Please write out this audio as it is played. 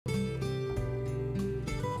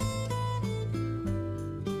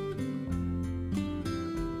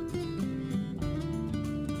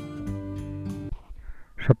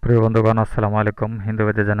সুপ্রিয় বন্ধুগণ, আসসালামু আলাইকুম। হিন্দু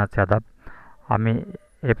বেদে জানাচ্ছি আদাব। আমি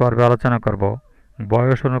এ পর্বে আলোচনা করব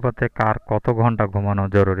বয়স অনুপাতে কার কত ঘন্টা ঘুমানো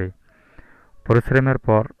জরুরি। পরিশ্রমের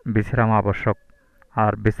পর বিশ্রাম আবশ্যক,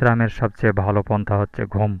 আর বিশ্রামের সবচেয়ে ভালো পন্থা হচ্ছে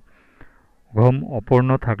ঘুম। ঘুম অপূর্ণ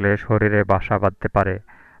থাকলে শরীরে বাসা বাঁধতে পারে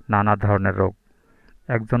নানা ধরনের রোগ।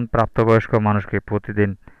 একজন প্রাপ্তবয়স্ক মানুষকে প্রতিদিন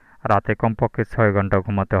রাতে কমপক্ষে 6 ঘন্টা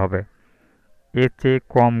ঘুমাতে হবে। এর চেয়ে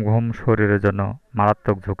কম ঘুম শরীরের জন্য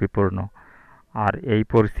মারাত্মক ঝুঁকিপূর্ণ, আর এই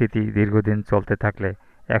পরিস্থিতি দীর্ঘদিন চলতে থাকলে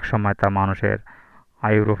একসময় তা মানুষের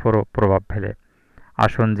আয়ুর ওপরও প্রভাব ফেলে।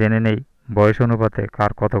 আসুন জেনে নেই বয়স অনুপাতে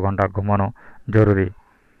কার কত ঘন্টা ঘুমানো জরুরি।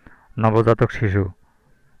 নবজাতক শিশু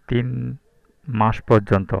 3 মাস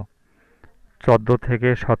পর্যন্ত 14 থেকে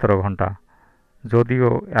 17 ঘন্টা, যদিও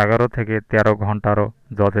 11 থেকে 13 ঘন্টারও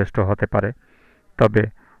যথেষ্ট হতে পারে, তবে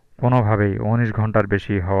কোনোভাবেই 19 ঘন্টার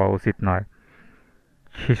বেশি হওয়া উচিত নয়।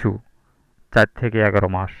 শিশু 4 থেকে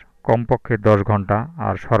 11 মাস কমপক্ষে 10 ঘন্টা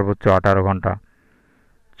আর সর্বোচ্চ 18 ঘন্টা।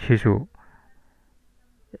 শিশু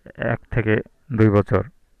 1 থেকে 2 বছর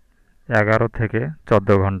 11 থেকে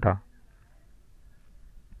 14 ঘন্টা।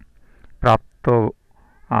 প্রাপ্ত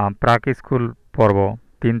প্রাক স্কুল পর্ব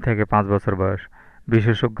 3 থেকে 5 বছর বয়স,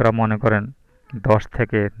 বিশেষজ্ঞরা মনে করেন 10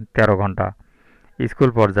 থেকে 13 ঘন্টা। স্কুল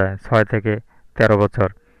পর্যায়ে 6 থেকে 13 বছর,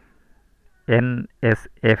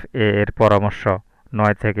 এনএসএফএ এর পরামর্শ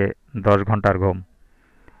 9 থেকে 10 ঘন্টার ঘুম।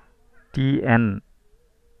 টিএন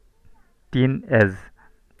টিন এজ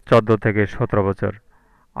 14 থেকে 17 বছর,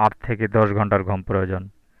 8 থেকে 10 ঘন্টার ঘুম প্রয়োজন।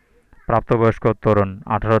 প্রাপ্তবয়স্ক তরুণ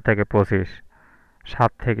 18 থেকে 25,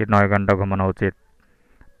 7 থেকে 9 ঘন্টা ঘুমানো উচিত।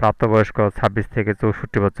 প্রাপ্তবয়স্ক 26 থেকে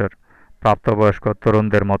 64 বছর, প্রাপ্তবয়স্ক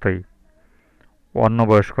তরুণদের মতোই।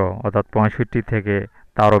 অন্যবয়স্ক অর্থাৎ 65 থেকে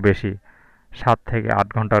তারও বেশি, 7 থেকে 8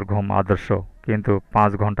 ঘন্টার ঘুম আদর্শ, কিন্তু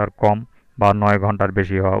 5 ঘন্টার কম বা 9 ঘন্টার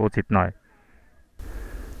বেশি হওয়া উচিত নয়।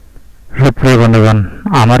 সুপ্রিয় বন্ধুগণ,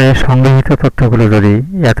 আমার এই সংগৃহীত তথ্যগুলো যদি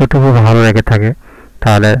এতটুকু ভালো লেগে থাকে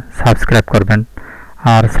তাহলে সাবস্ক্রাইব করবেন,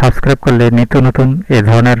 আর সাবস্ক্রাইব করলে নিত্য নতুন এ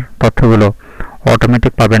ধরনের তথ্যগুলো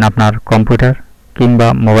অটোমেটিক পাবেন আপনার কম্পিউটার কিংবা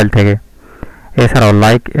মোবাইল থেকে। এছাড়াও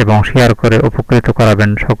লাইক এবং শেয়ার করে উপকৃত করাবেন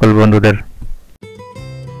সকল বন্ধুদের।